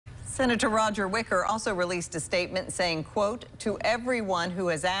Senator Roger Wicker also released a statement saying, quote, "To everyone who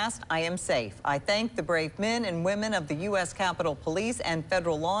has asked, I am safe. I thank the brave men and women of the U.S. Capitol Police and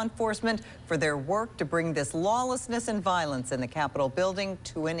federal law enforcement for their work to bring this lawlessness and violence in the Capitol building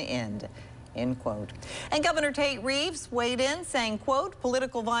to an end." End quote. And Governor Tate Reeves weighed in saying, quote,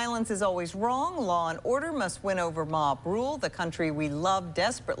 "Political violence is always wrong. Law and order must win over mob rule. The country we love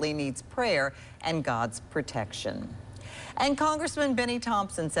desperately needs prayer and God's protection." And Congressman Benny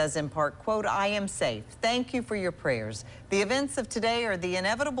Thompson says in part, quote, "I am safe. Thank you for your prayers. The events of today are the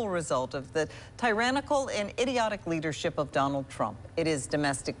inevitable result of the tyrannical and idiotic leadership of Donald Trump. It is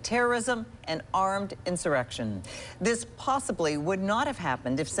domestic terrorism and armed insurrection. This possibly would not have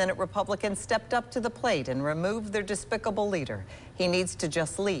happened if Senate Republicans stepped up to the plate and removed their despicable leader. He needs to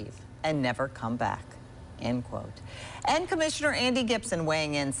just leave and never come back." End quote. And Commissioner Andy Gibson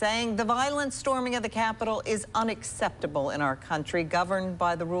weighing in, saying the violent storming of the Capitol is unacceptable in our country, governed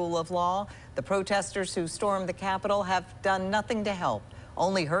by the rule of law. The protesters who stormed the Capitol have done nothing to help,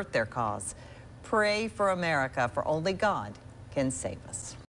 only hurt their cause. Pray for America, for only God can save us.